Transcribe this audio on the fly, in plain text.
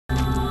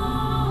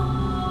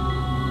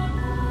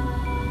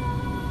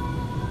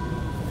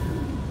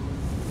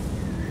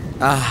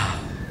Ah,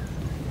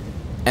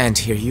 and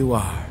here you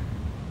are.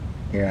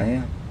 Here I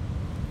am.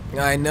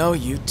 I know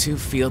you two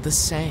feel the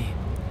same.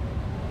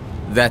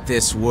 That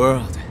this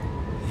world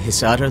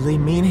is utterly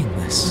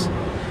meaningless.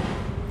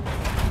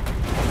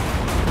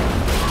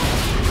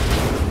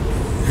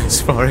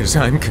 As far as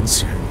I'm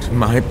concerned,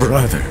 my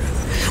brother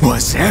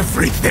was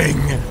everything.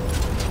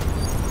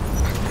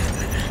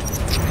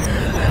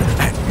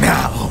 And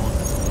now,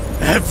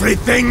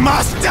 everything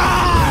must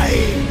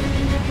die!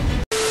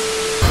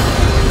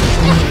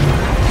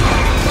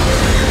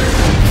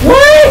 What?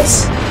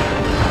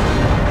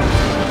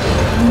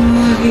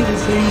 I hate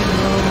this game,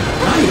 bro.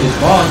 I hate this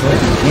boss, but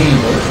this game,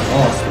 bro. It's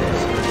awesome.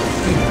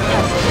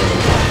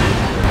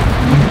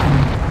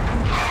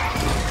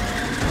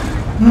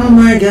 Oh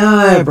my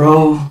god,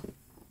 bro.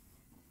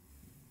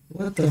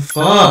 What the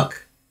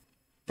fuck?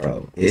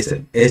 Bro, it's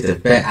the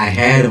fact I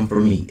had him for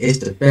me. It's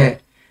the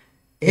fact.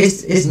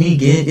 It's me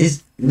getting,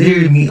 it's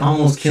literally me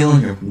almost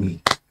killing him for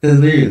me. Cause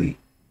literally,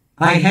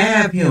 I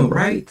have him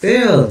right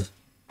there.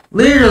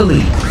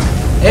 Literally.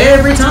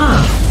 Every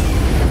time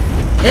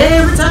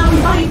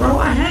we fight, bro,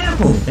 I have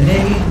him. And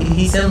then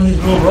he selling these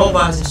little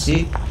robots and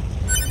shit.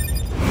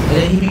 And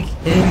then he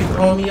be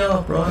throwing me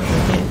off, bro. I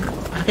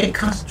can't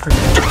concentrate.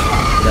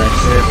 Like I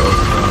said, bro.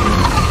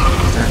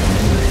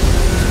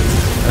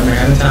 I mean,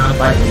 every time I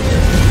fight with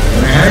him. I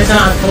mean, every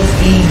time I post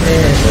being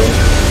bad, bro.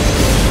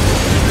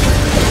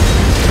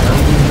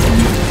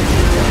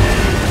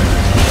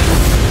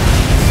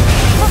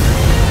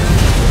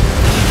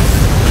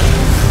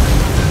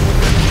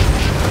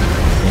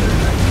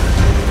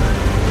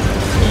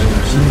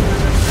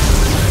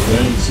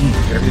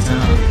 Every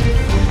time.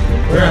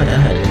 Where I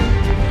died.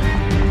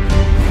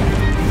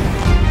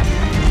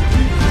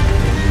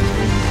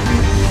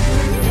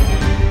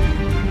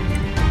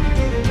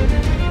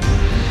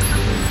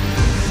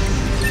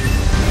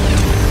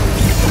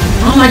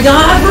 Oh my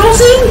god,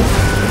 Rosie!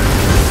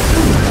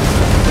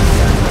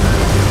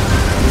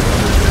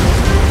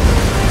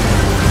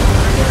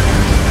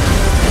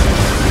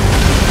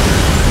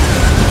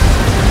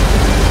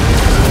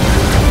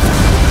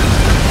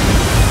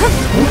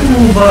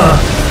 Ooh,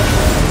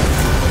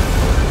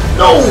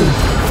 no!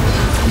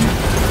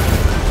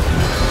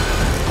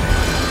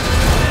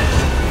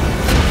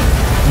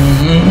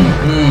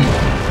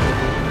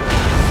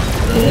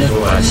 That's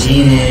why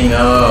cheating.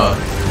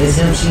 It's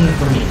him cheating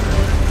for me.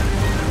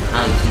 I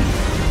cheat.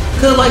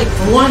 Cause like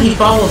for one, he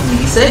follows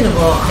me. Second of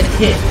all, I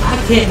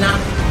can't not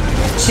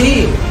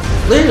chill.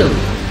 Literally,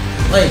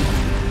 like.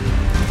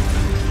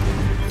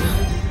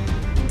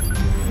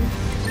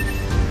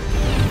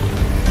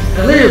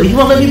 Literally, he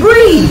won't let me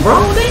breathe,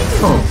 bro.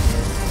 Damn.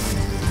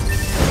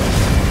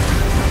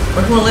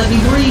 But he won't let me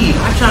breathe.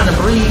 I'm trying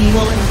to breathe, he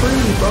won't let me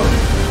breathe, bro.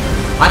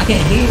 I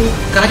can't heal,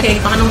 cause I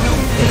can't find no help.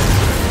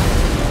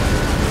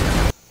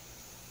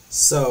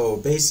 So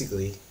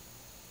basically,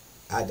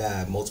 I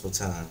died multiple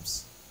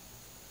times.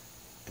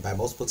 And by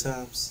multiple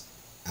times,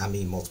 I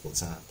mean multiple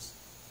times.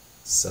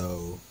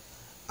 So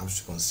I'm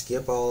just gonna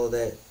skip all of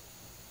that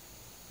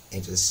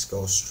and just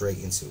go straight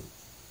into it.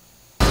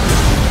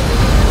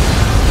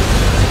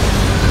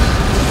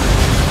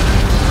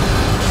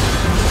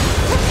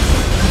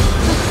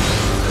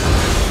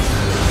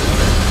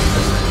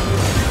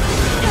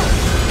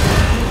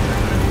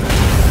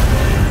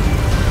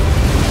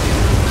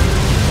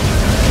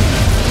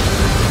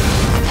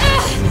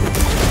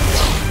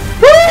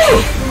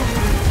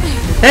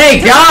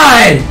 Hey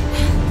God!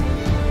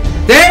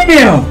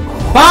 Damn!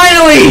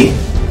 Finally!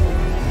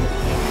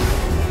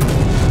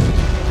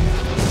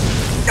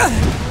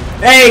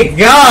 Hey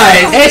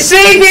God! And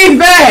she me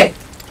back!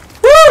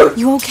 Woo!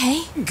 You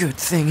okay? Good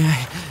thing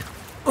I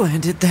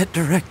landed that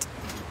direct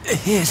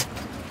hit.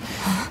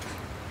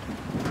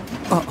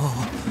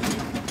 Uh-oh.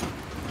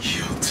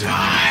 You'll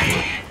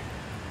die.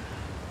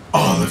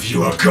 All of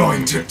you are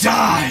going to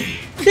die!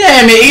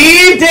 Damn it,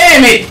 Eve!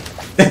 Damn it!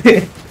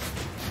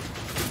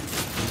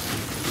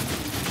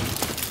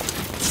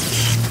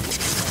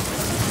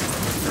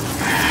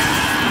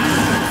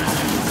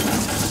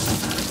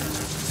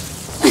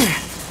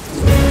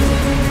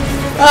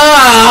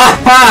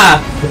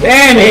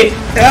 Damn it!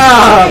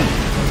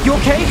 You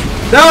okay?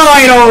 No,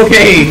 I ain't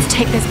okay! Let's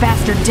take this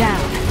bastard down.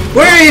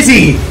 Where is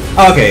he?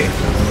 Okay.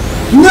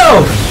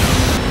 No!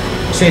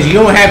 Since you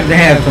don't happen to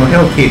have some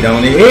health kit,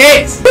 don't it?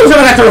 Please don't tell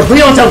me I got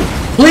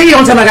Please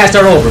don't tell me I gotta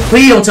start over.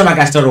 Please don't tell me I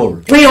gotta start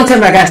over. Please don't tell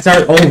me I gotta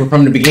start over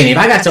from the beginning. If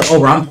I gotta start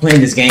over, I'm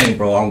playing this game,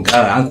 bro. Oh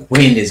God, I'm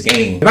quitting this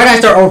game. If I gotta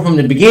start over from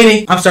the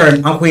beginning, I'm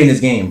quitting this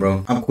game,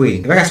 bro. I'm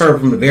quitting. If I gotta start over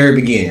from the very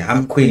beginning,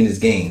 I'm quitting this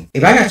game.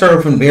 If I gotta start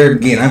over from the very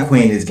beginning, I'm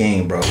quitting this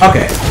game, bro.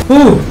 Okay.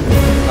 Whew.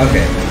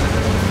 Okay.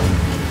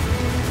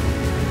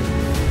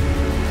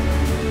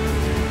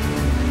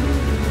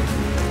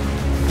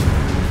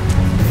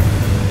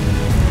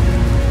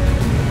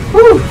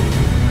 Whew.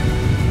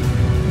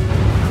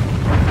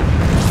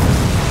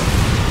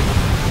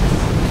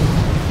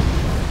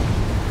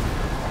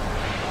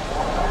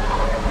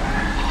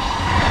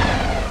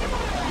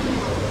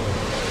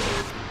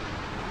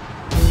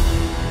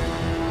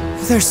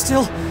 They're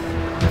still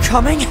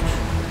coming?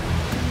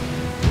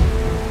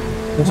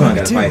 Which one I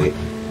gotta fight it?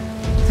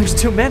 There's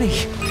too many.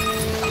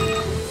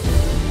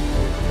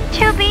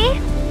 Chubby?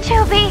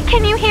 Chubby,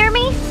 can you hear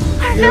me?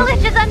 Our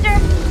village is under...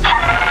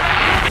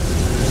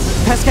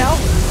 Pascal?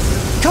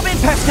 Come in,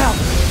 Pascal!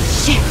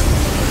 Shit!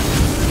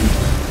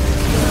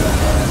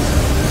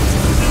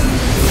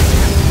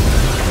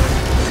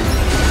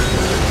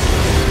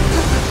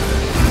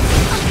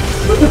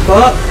 What the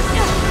fuck?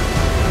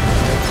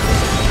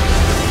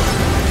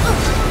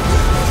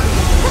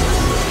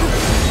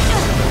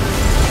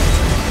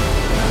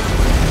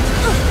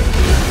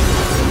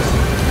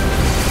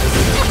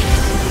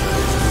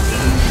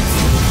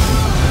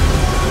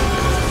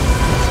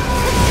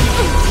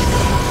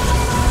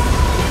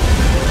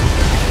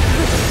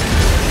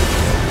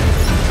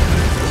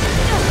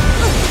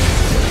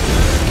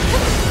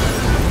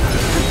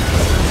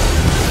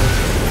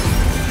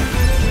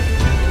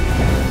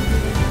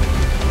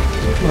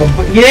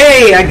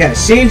 Yay! I got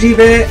Shinji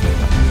back.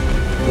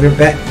 We're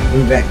back.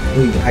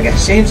 I got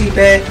Shinji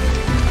back.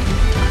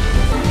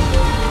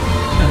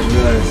 I just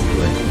realized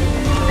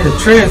it's a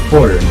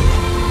transporter.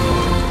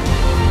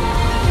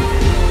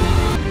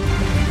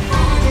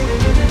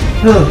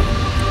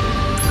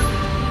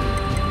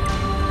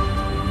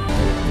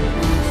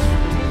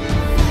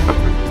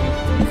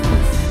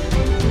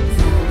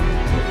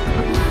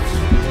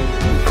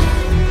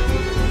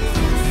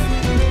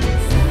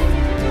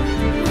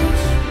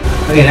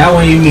 Okay, that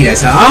wasn't even me that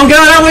time. Oh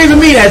god, that wasn't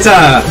even me that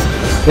time!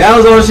 That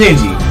was all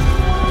Shinji.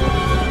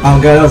 Oh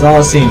god, that was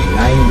all Shinji.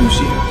 I ain't even do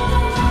shit.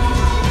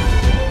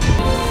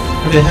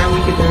 Okay, how do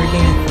we get there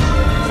again?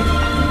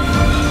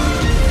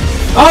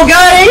 Oh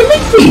god, it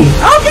ain't me!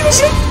 Okay,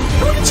 shit!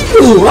 What did you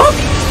do?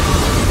 Okay.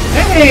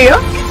 Hey,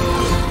 okay.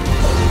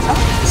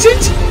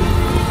 Shinji!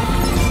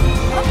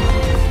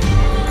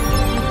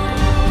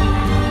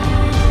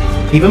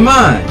 Keep in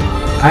mind,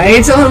 I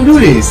ain't telling him to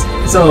do this.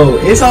 So,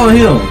 it's on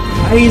him.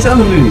 I ain't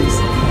telling him to do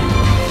this.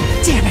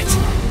 Damn it!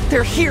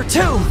 They're here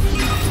too!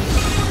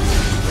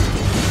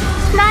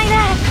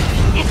 9S!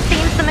 It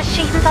seems the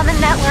machines on the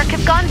network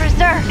have gone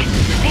berserk.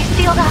 They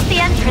sealed off the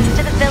entrance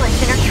to the village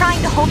and are trying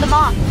to hold them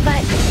off.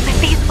 But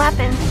with these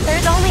weapons,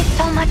 there's only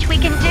so much we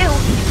can do.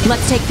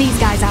 Let's take these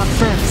guys out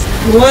first.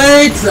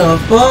 What the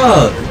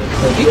fuck?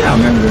 Like, you gotta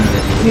remember when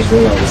this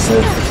rollout was so...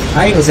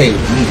 I ain't gonna say it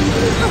was easy,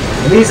 but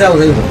at least I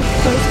was able to...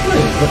 So it's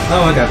good.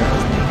 Oh, I got that.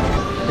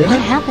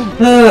 What happened?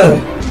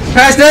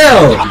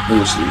 Pastel!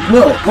 Bullshit.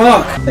 No,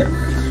 fuck!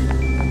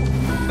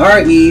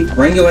 Alright, Eve,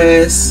 bring your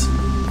ass.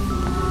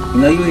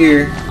 You know you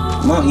here.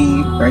 Come on,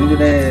 Eve, bring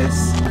your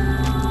ass.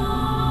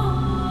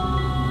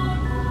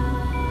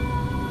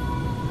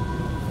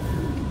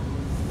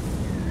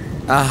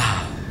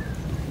 Ah.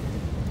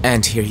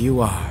 And here you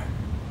are.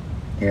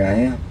 Here I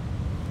am.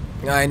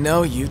 I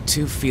know you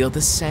two feel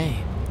the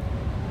same.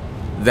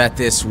 That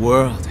this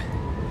world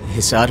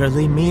is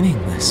utterly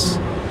meaningless.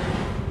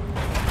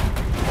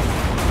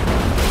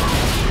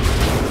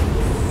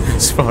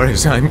 As far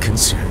as I'm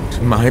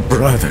concerned, my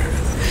brother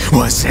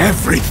was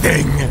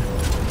everything.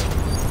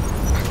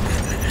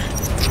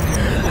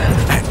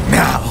 And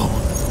now,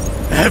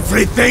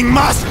 everything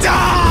must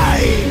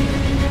die!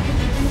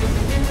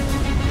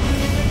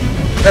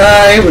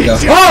 Here we go.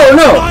 Oh,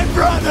 no! My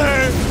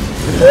brother!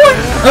 What?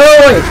 Oh,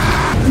 wait!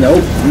 No,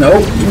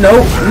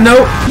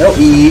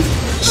 Eve.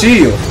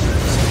 Shield.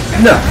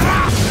 No.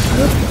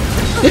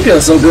 It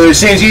feels so good,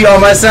 Shinji, on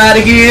my side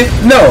again.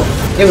 No,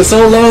 it was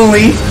so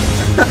lonely.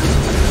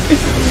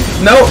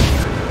 No.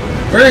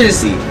 Where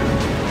is he?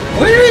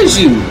 Where is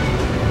you?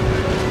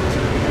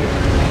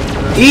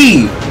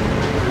 Eve,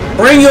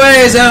 bring your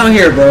ass out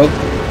here, bro.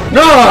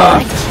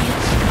 No.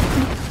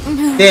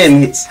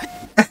 Damn it.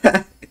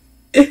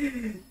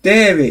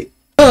 Damn it.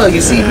 Oh,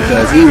 you see,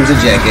 because he was a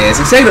jackass.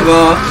 And second of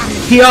all,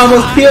 he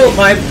almost killed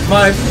my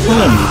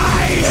homie.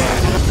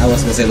 I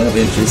wasn't gonna say love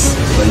interest,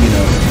 but you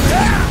know,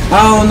 I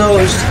don't know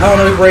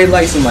if Ray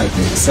likes him like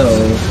this, so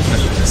I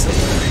should just say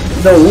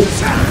no.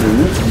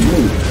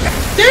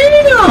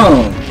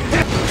 Damn!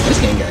 This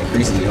game got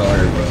increasingly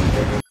harder,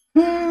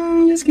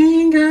 bro. This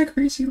game got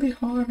increasingly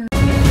harder.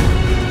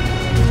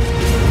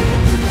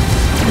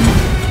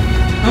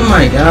 Oh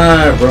my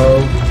god, bro.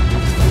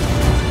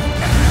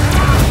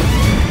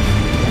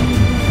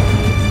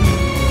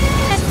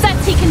 If it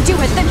says he can do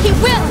it, then he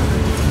will!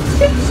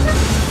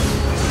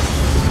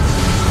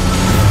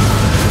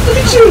 Look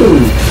at you!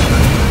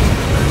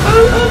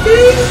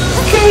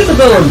 Okay,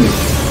 development.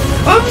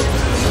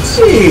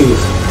 Shit.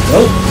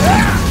 Nope.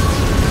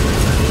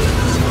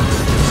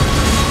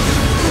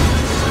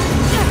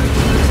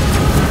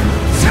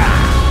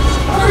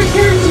 Alright,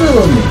 character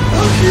development.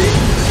 Okay.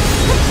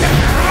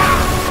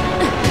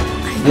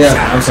 Yeah,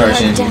 I'm sorry,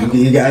 Shinji.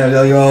 You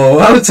gotta yo,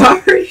 I'm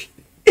sorry.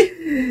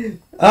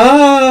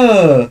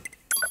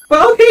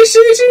 But okay,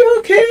 Shinji,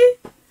 okay.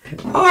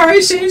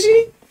 Alright, Shinji.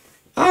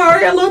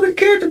 Alright, I love the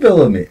character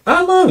development.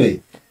 I love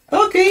it.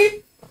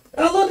 Okay.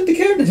 I love the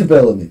character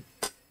development.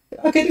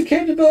 Okay, the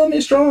character development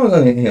is strong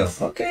on him.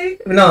 Okay.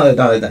 No, it's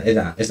not.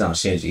 It's not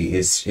Shinji.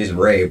 It's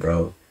Ray,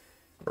 bro.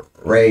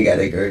 Ray got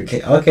a good.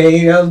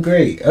 Okay, that was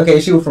great. Okay,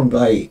 she was from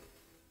like.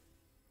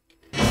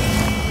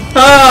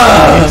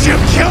 You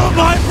killed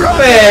my brother!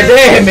 Man,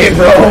 damn it,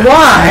 bro.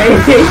 Why?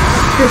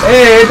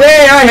 Hey,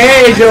 damn, I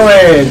hate your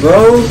ass,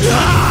 bro.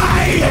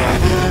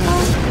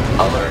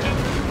 Alert.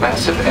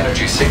 Massive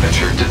energy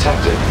signature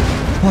detected.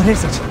 What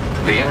is it?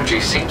 The energy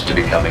seems to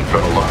be coming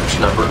from a large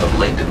number of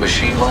linked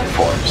machine life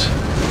forms.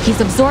 He's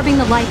absorbing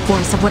the life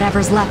force of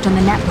whatever's left on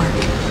the network.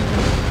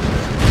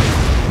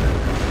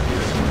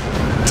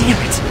 Damn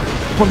it!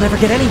 We'll never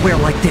get anywhere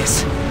like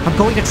this. I'm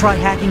going to try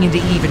hacking into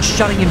Eve and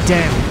shutting him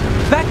down.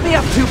 Back me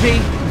up, 2B!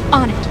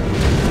 On it.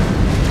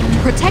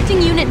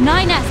 Protecting Unit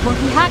 9S while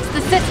he hacks the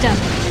system.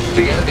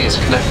 The enemy is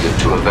connected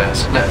to a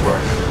vast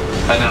network.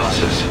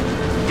 Analysis.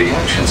 The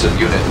actions of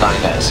Unit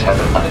 9S have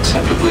an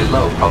unacceptably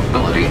low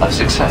probability of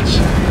success.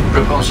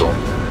 Proposal.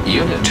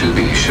 Unit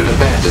 2B should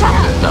abandon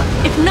Unit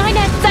 9. If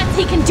 9S says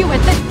he can do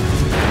it, then...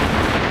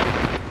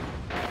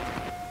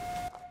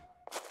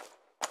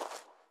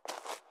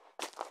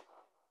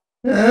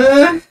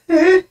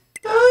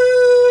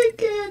 I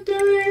can't do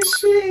this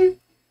shit.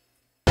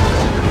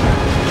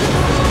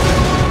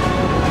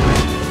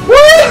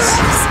 What?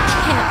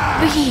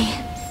 Can't be.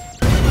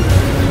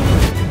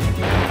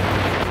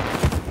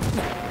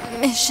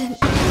 Mission.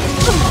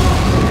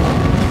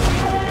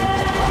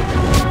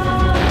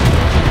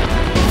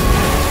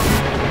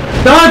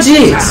 Dodge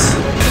it!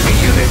 Enemy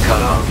unit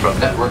cut off from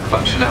network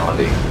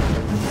functionality.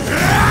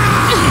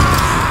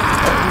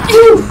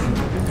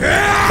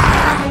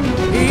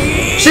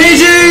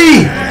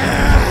 Shinji!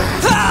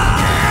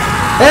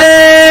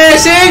 Hey,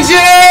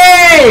 Shinji!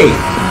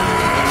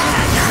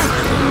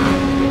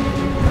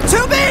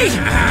 2B!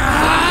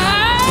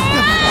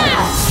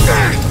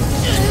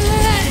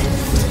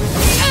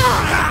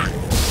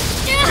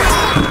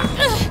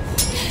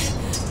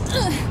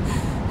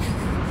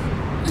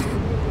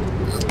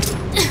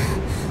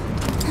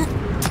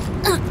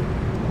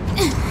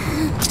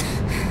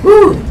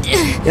 Woo!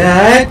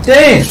 God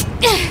damn!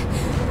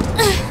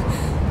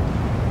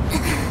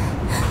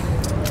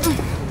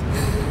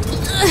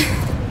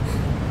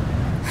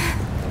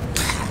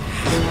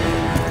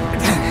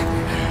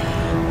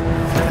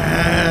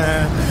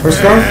 Her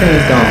scarfing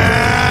is gone.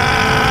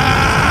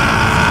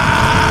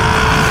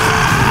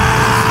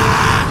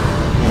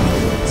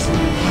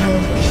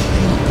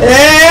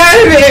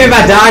 Hey, if I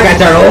die, I got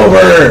turned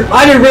over.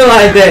 I didn't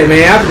realize that,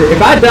 man. If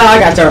I die, I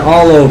got turned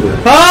all over.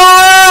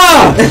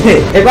 Ah!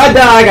 If I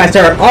die, I got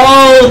turned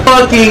all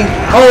fucking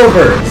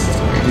over.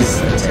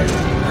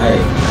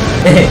 Alright.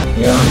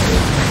 You know?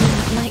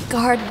 My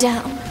guard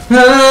down. I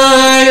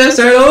got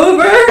turned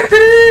over.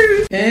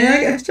 And I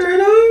got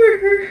turned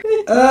over.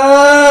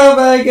 Oh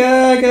my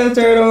god, I got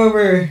turned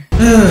over.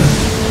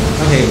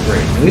 Okay,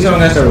 great. At least I don't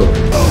got turned over.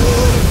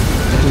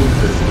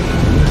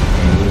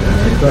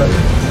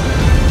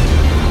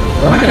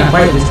 Bro, I can't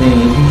fight this thing if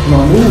you keep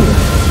on moving.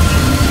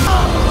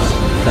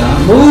 Stop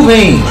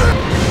moving!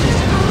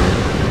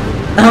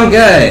 Oh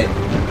god.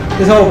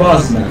 This whole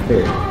boss is not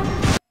fair.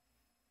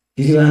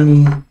 You see what I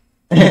mean?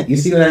 You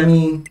see what I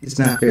mean? It's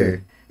not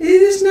fair. It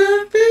is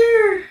not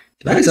fair.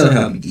 If I can tell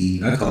how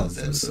McGee, I call this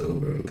episode,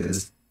 bro,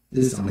 because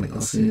this don't make no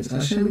sense. I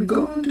shouldn't be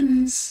going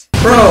through this.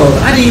 Bro,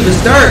 I didn't even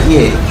start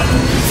yet.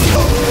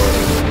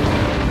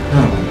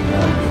 Oh my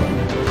god.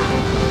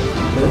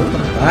 Bro, where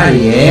my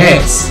body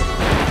at?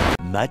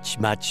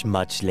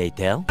 Much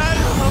later.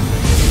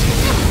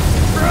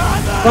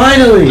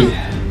 Finally!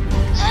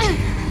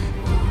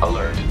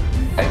 Alert.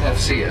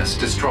 NFCS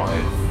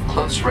destroyed.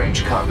 Close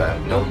range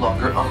combat no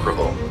longer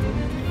operable.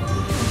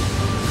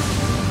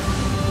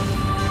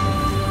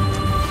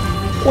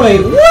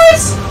 Wait,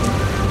 what?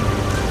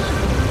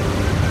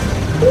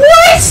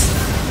 What?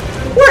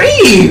 Where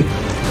Eve?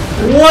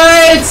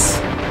 What?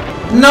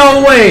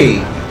 No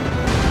way.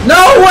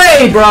 No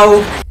way,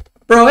 bro.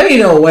 Bro, ain't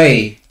no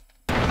way.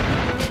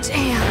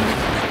 Damn.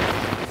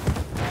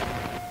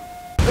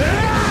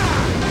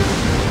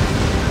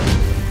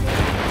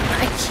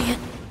 I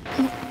can't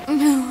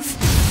move.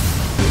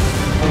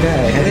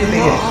 Okay, how did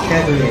they get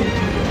Catherine?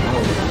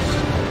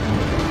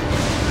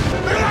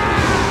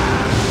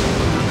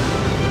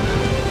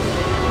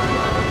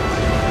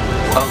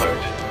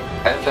 Alert.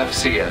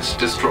 FFCS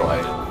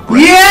destroyed.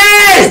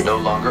 Yes! No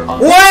longer on.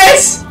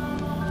 What?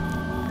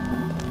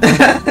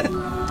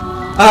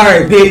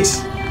 Alright, bitch.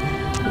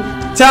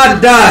 Time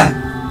to die.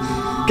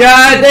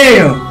 God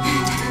damn.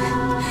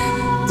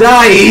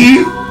 Die,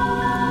 Eve.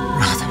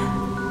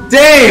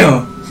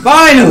 Damn.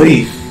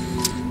 Finally.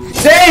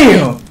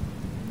 Damn.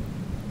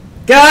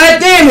 God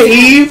damn it,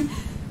 Eve.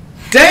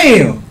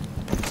 Damn.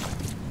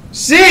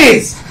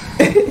 Shit.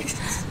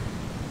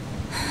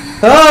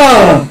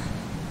 Oh.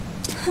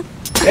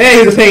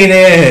 Hey, he's a pain in the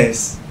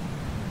ass.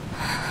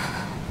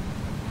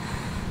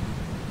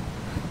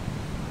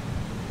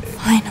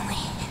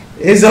 Finally.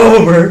 It's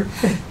over.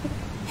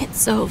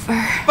 It's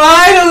over.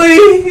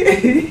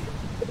 Finally!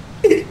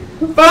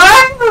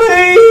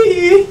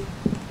 Finally!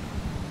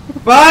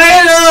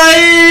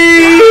 Finally!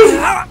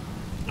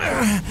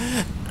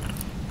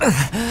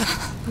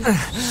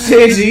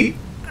 Shinji?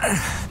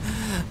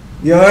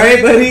 You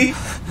alright, buddy?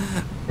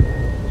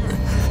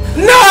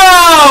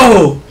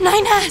 No!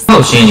 9S!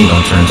 Oh, Shinji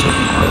gonna turn to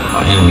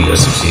my enemy will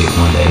succeed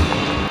one day.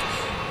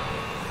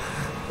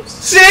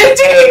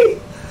 Shinji!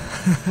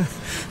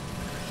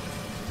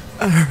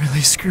 I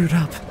really screwed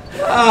up.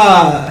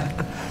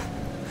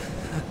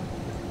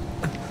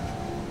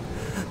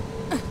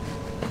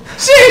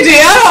 Shinji,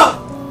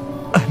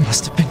 I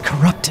must have been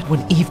corrupted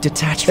when Eve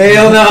detached from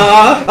hell me.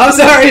 no! I'm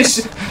sorry,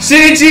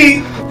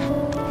 Shinji!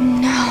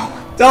 No.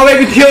 Don't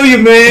make me kill you,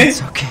 man!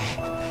 It's okay.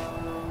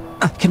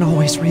 I can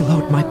always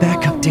reload my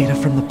backup data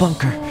from the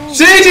bunker.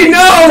 Shinji,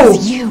 no!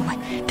 You,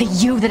 the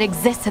you that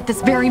exists at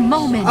this very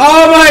moment.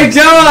 Oh my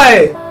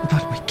god!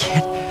 But we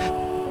can't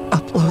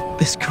upload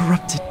this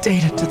corrupted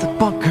data to the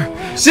bunker.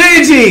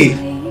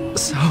 Shinji!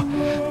 So,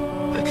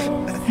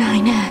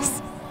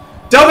 9S.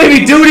 Don't make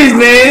me do this,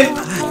 man!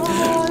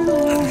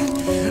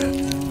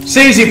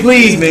 Shinji,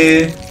 please,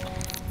 man.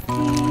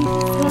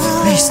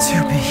 please,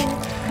 2B.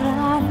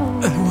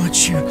 I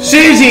want you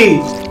Shinji!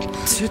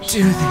 to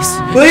do this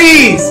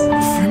Please!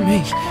 for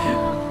me.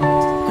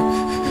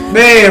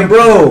 Man,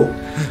 bro.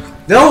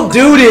 Don't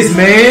do this,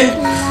 man.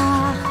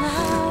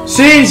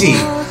 Shinji.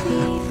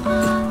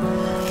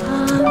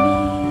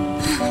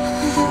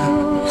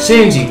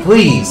 Shinji,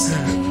 please.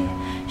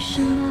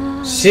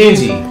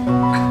 Shinji.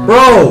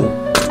 Bro.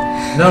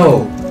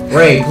 No.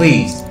 Ray,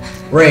 please.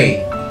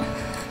 Ray.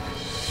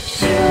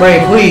 Ray,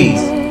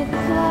 please.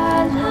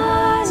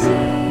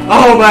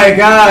 Oh my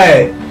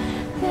god.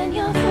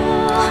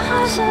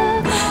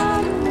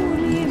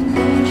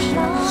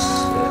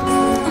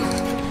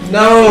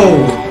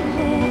 No.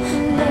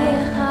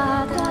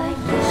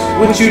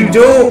 What you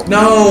do?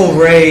 No,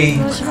 Ray.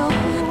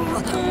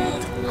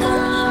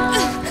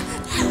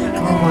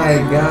 Oh my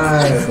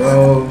god,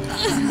 bro.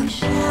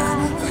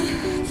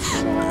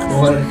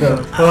 What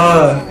the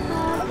fuck?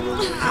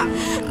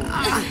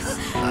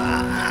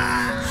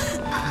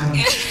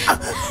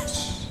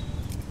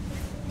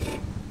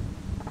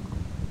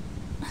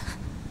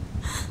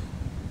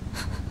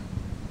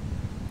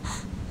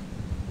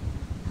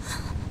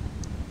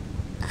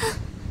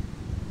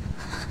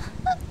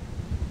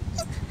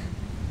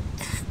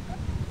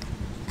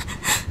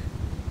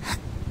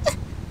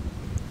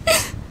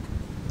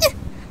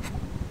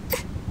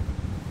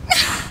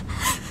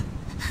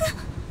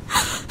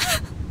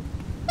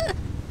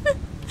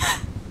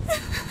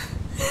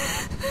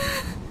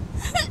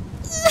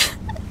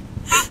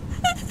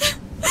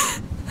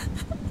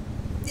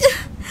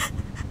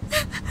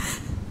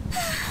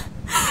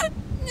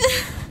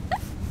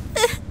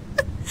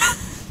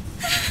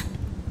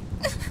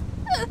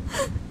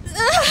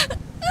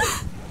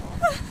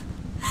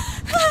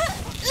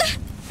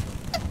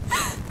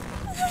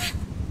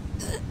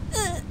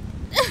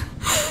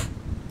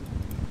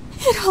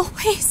 It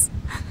always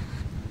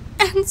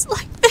ends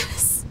like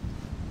this.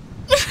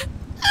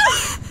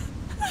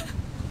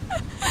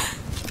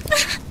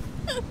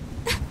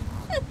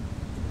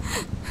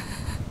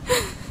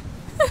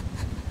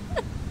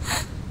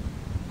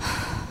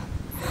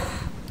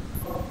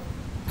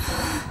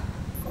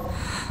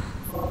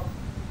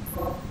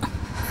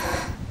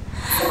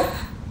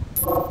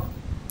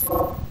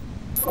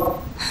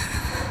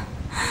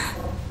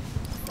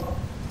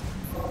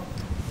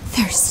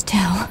 There's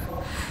still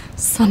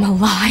some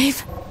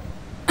alive.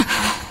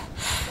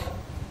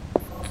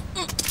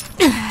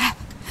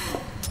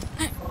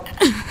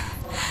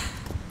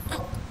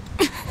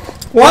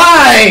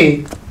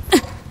 Why?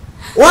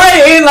 Why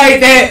it ain't like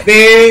that,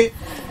 man?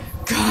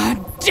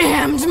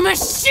 Goddamned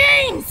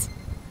machines!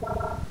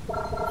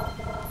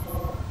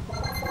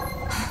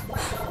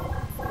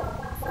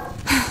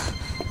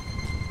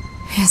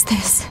 Is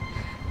this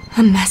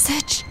a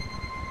message?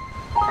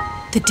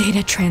 The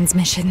data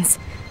transmissions,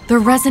 they're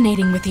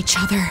resonating with each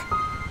other.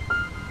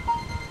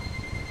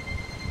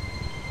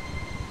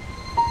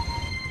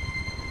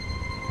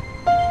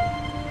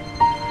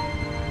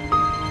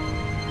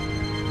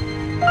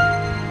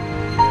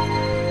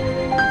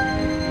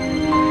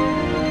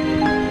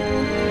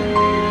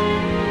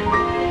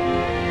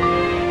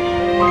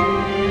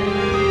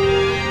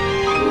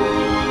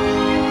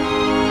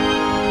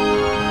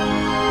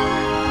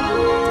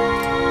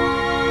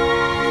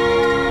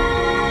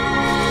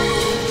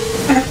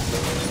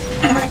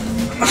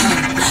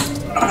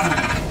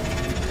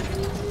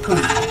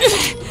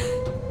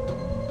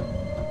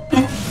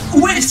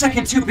 Wait a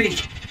second,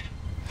 2B.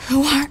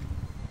 Who are...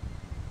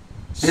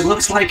 It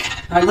looks like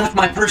I left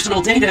my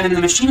personal data in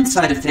the machine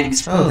side of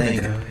things. Oh,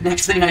 thank God.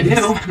 Next thing I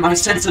knew, my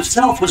sense of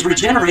self was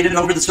regenerated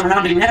over the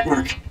surrounding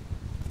network.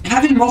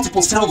 Having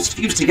multiple selves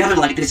fused together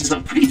like this is a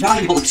pretty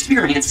valuable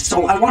experience,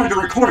 so I wanted to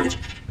record it.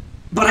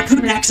 But I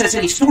couldn't access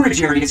any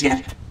storage areas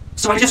yet,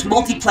 so I just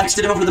multiplexed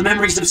it over the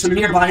memories of some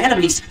nearby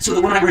enemies so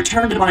that when I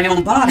returned to my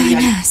own body,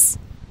 Yes.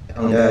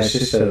 Oh gosh,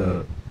 just shut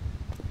up.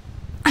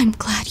 I'm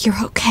glad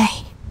you're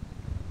okay.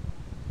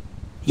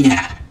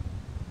 Yeah.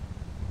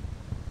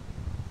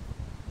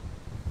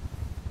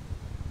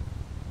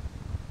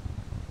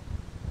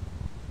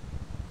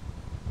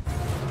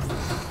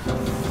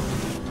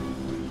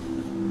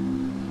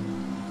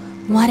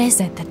 What is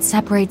it that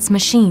separates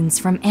machines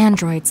from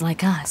androids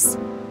like us?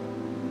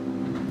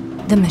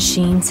 The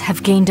machines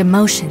have gained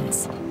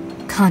emotions,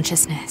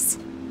 consciousness.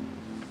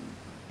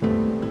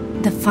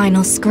 The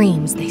final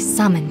screams they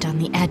summoned on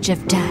the edge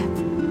of death.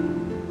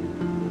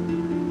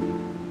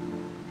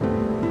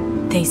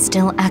 They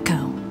still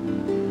echo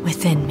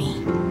within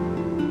me.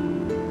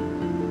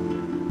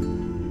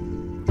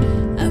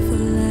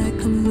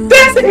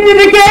 That's the end of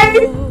the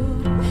game?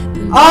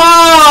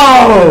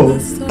 Oh!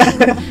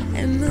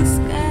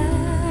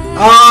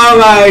 Oh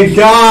my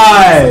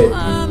god!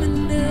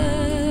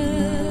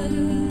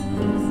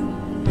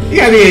 You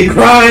got me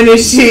crying and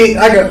shit.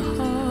 I go,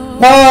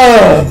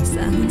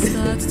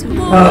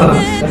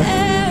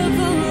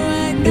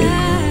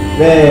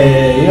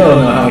 man, you don't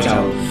know how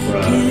y'all,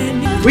 bro.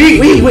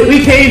 We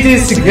came to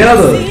this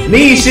together.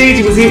 Me and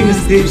Shinji was hitting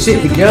this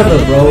shit together,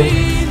 bro.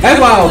 That's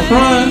why I was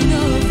crying.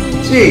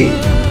 Shit.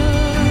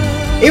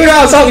 Even though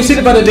I was talking shit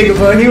about the nigga,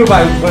 bro, he was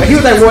like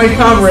one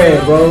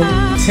comrade, bro.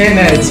 10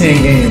 out of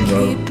 10 game,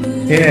 bro.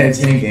 10 out of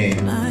 10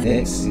 game.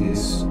 Next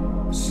is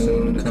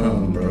soon to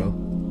come, bro.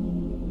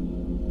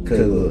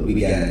 Cause look, we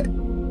got,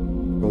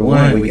 for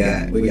one, we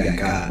got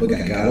God. We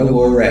got God of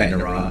War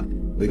Ragnarok.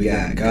 We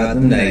got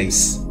Gotham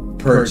Knights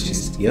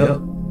purchased. Yep.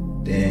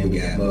 Then we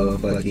got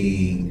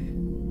motherfucking.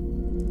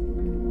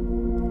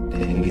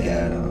 Then we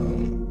got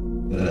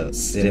what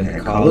else? Then we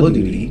got Call of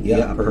Duty.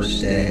 Yep, I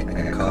purchased that. I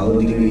got Call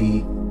of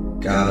Duty,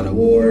 God of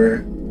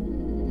War,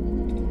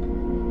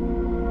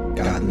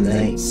 Gotham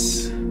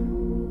Knights,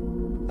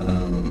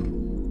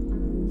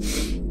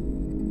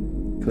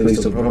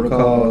 Callisto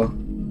Protocol.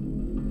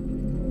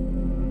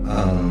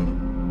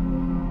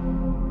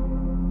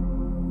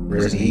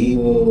 Resident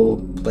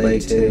Evil,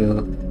 Plague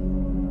Tale.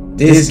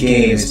 This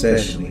game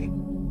especially.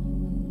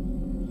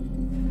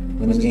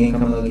 When this game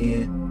come out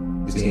again?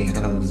 This game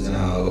comes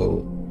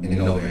out in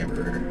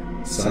November.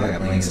 So I got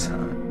plenty of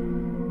time.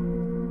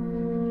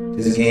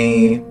 This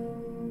game,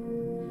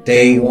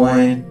 day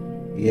one,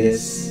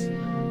 yes.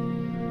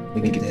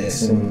 We can get that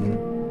soon.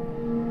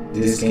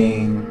 This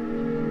game.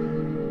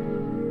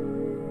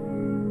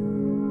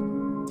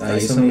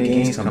 There's so many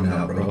games coming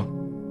out, bro.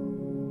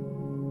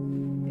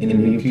 In the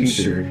near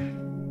future.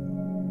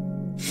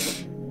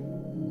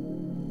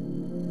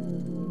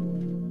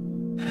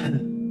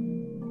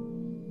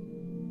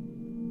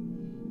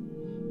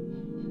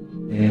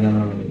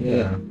 And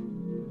yeah.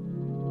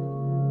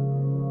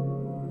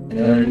 And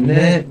other than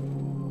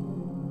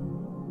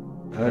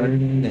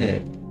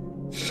that,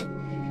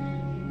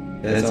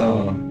 that's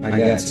all I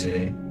got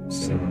today.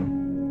 So.